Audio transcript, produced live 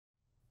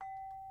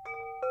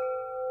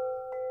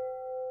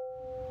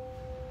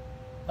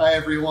Hi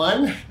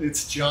everyone,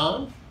 it's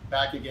John,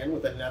 back again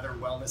with another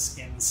Wellness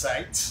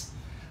Insight.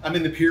 I'm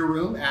in the Pier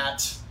Room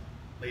at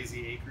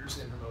Lazy Acres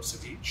in Hermosa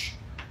Beach,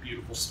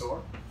 beautiful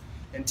store.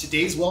 And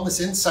today's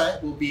Wellness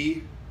Insight will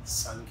be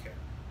sun care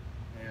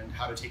and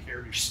how to take care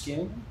of your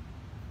skin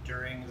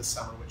during the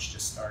summer, which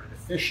just started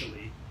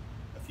officially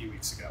a few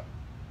weeks ago.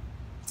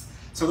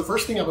 So the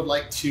first thing I would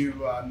like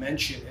to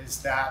mention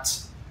is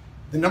that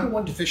the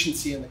 #1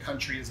 deficiency in the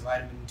country is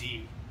vitamin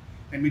D.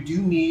 And we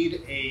do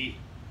need a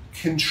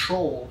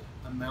controlled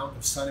amount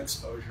of sun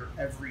exposure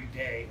every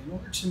day in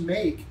order to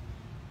make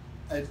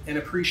an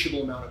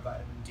appreciable amount of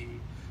vitamin D.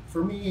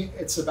 For me,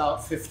 it's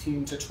about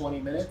 15 to 20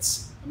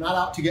 minutes. I'm not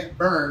out to get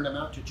burned, I'm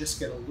out to just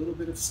get a little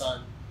bit of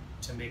sun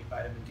to make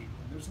vitamin D.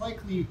 And there's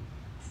likely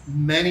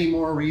many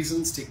more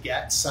reasons to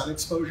get sun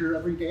exposure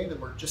every day that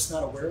we're just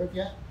not aware of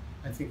yet.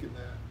 I think in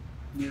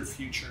the near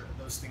future,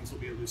 those things will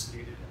be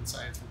elucidated and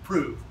science will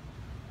prove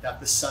that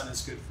the sun is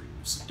good for you.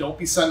 So don't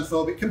be sun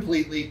phobic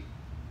completely,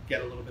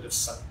 get a little bit of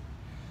sun.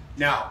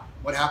 Now,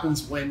 what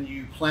happens when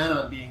you plan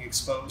on being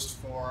exposed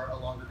for a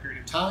longer period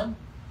of time,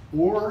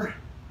 or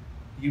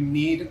you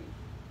need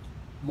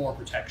more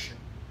protection?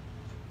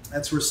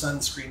 That's where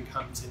sunscreen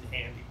comes in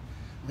handy.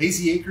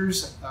 Lazy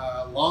Acres,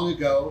 long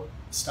ago,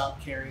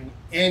 stopped carrying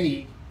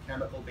any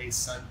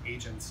chemical-based sun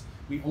agents.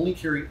 We only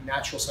carry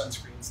natural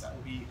sunscreens that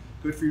will be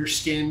good for your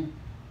skin,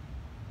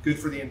 good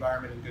for the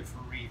environment, and good for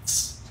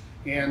reefs.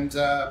 And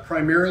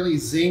primarily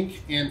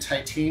zinc and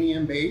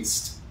titanium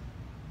based.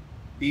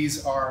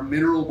 These are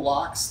mineral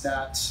blocks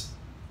that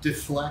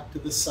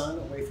deflect the sun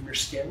away from your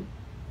skin.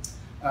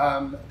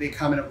 They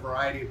come in a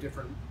variety of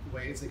different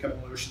ways. They come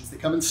in lotions, they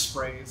come in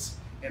sprays,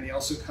 and they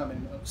also come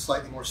in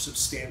slightly more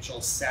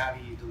substantial,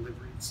 savvy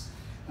deliveries.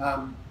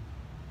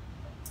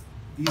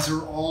 These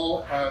are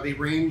all, they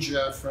range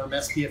from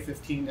SPF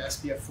 15 to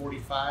SPF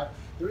 45.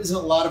 There isn't a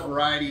lot of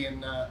variety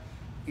in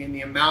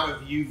the amount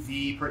of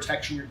UV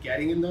protection you're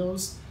getting in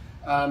those.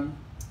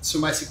 So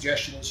my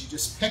suggestion is you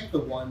just pick the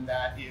one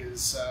that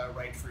is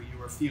right for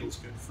you or feels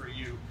good for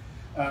you.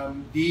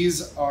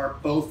 These are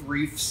both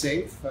reef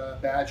safe,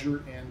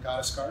 Badger and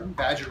Goddess Garden.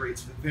 Badger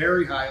rates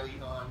very highly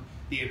on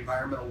the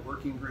Environmental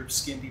Working Group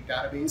Skin Deep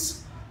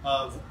database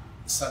of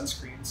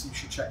sunscreens. You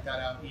should check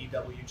that out,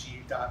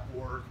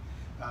 ewg.org.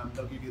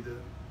 They'll give you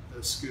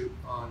the scoop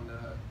on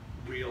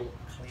real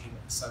clean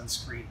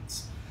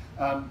sunscreens.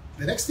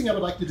 The next thing I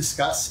would like to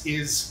discuss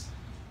is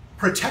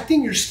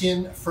protecting your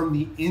skin from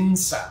the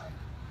inside.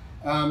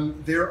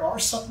 There are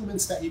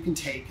supplements that you can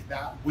take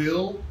that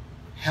will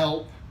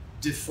help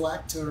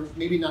deflect, or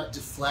maybe not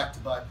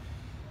deflect, but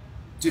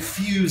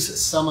diffuse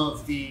some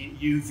of the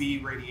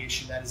UV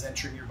radiation that is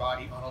entering your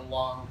body on a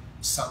long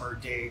summer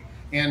day.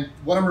 And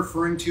what I'm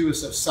referring to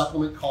is a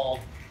supplement called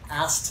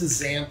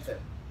astaxanthin.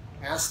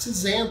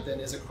 Astaxanthin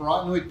is a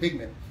carotenoid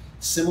pigment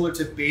similar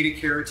to beta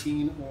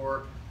carotene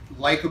or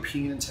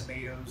lycopene in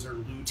tomatoes or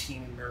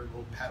lutein in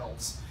marigold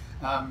petals.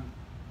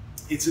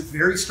 It's a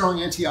very strong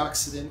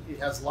antioxidant. It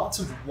has lots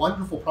of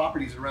wonderful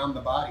properties around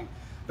the body.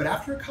 But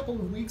after a couple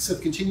of weeks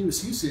of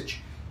continuous usage,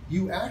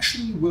 you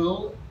actually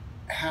will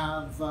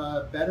have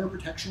better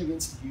protection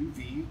against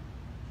UV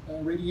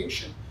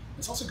radiation.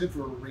 It's also good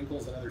for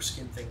wrinkles and other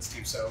skin things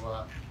too,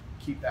 so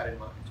keep that in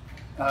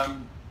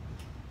mind.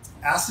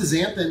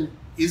 Astaxanthin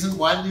isn't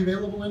widely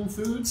available in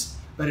foods,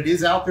 but it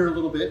is out there a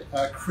little bit.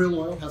 Krill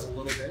oil has a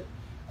little bit.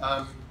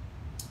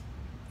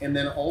 And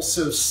then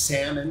also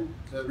salmon.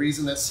 The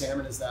reason that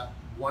salmon is that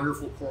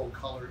wonderful coral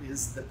color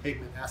is the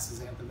pigment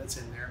astaxanthin that's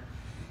in there.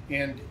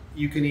 And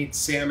you can eat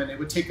salmon. It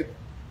would take a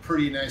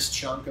pretty nice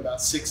chunk,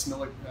 about 6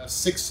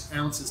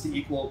 ounces to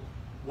equal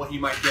what you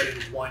might get in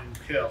one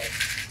pill.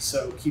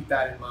 So keep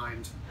that in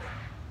mind.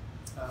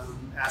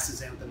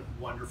 Astaxanthin,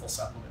 wonderful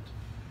supplement.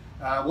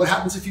 What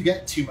happens if you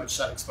get too much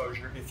sun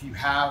exposure? If you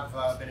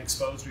have been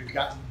exposed or you've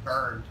gotten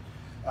burned,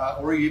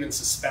 or you even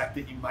suspect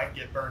that you might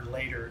get burned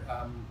later.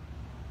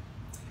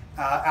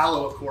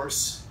 Aloe, of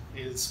course,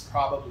 is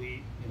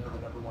probably the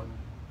 #1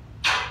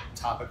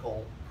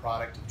 topical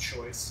product of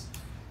choice,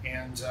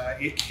 and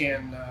it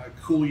can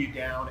cool you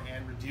down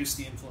and reduce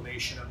the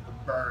inflammation of the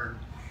burn.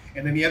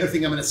 And then the other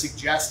thing I'm going to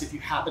suggest if you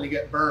happen to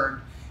get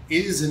burned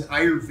is an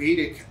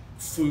Ayurvedic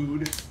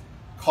food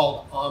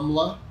called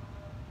amla.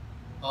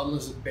 Amla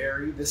is a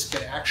berry. This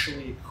can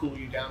actually cool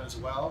you down as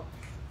well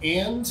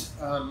and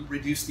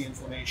reduce the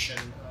inflammation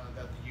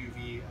that the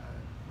UV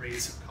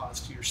rays have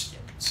caused to your skin.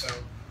 So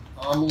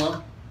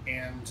amla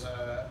and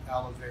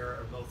aloe vera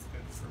are both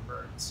good for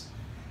burns.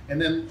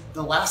 And then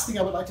the last thing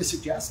I would like to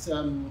suggest,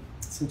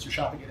 since you're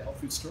shopping at a health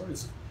food store,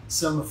 is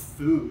some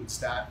foods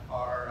that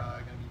are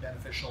going to be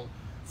beneficial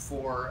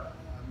for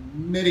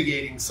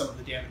mitigating some of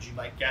the damage you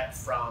might get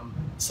from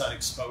sun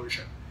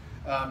exposure.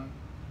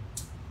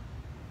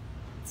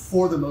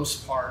 For the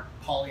most part,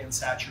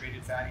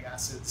 polyunsaturated fatty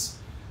acids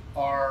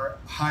are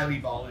highly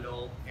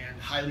volatile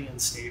and highly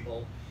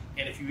unstable.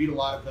 And if you eat a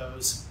lot of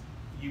those,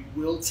 you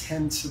will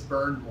tend to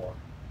burn more.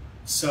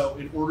 So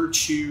in order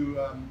to,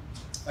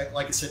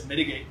 like I said,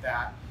 mitigate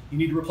that, you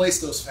need to replace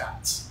those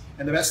fats.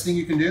 And the best thing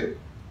you can do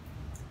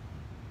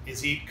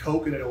is eat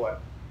coconut oil.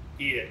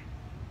 eat it.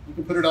 You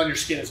can put it on your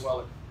skin as well.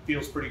 It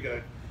feels pretty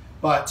good.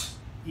 But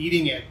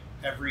eating it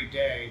every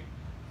day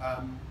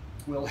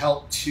will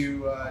help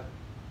to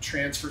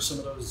transfer some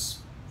of those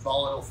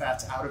volatile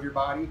fats out of your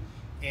body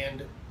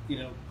and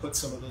put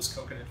some of those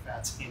coconut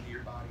fats into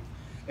your body.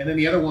 And then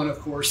the other one, of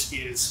course,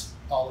 is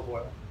olive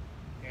oil.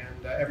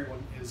 And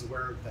everyone is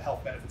aware of the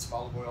health benefits of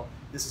olive oil.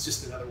 This is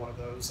just another one of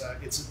those.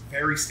 It's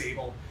very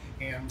stable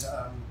and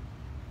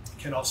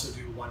can also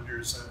do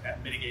wonders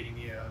at mitigating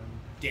the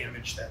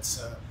damage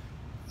that's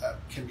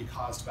can be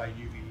caused by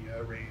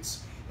UV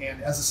rays.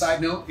 And as a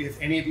side note,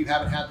 if any of you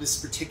haven't had this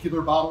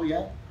particular bottle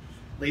yet,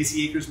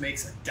 Lazy Acres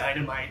makes a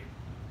dynamite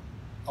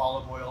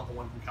olive oil. The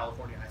one from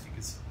California, I think,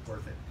 is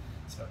worth it.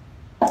 So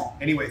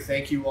anyway,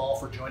 thank you all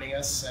for joining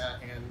us,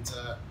 and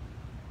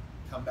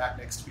come back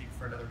next week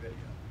for another video.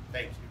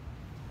 Thank you.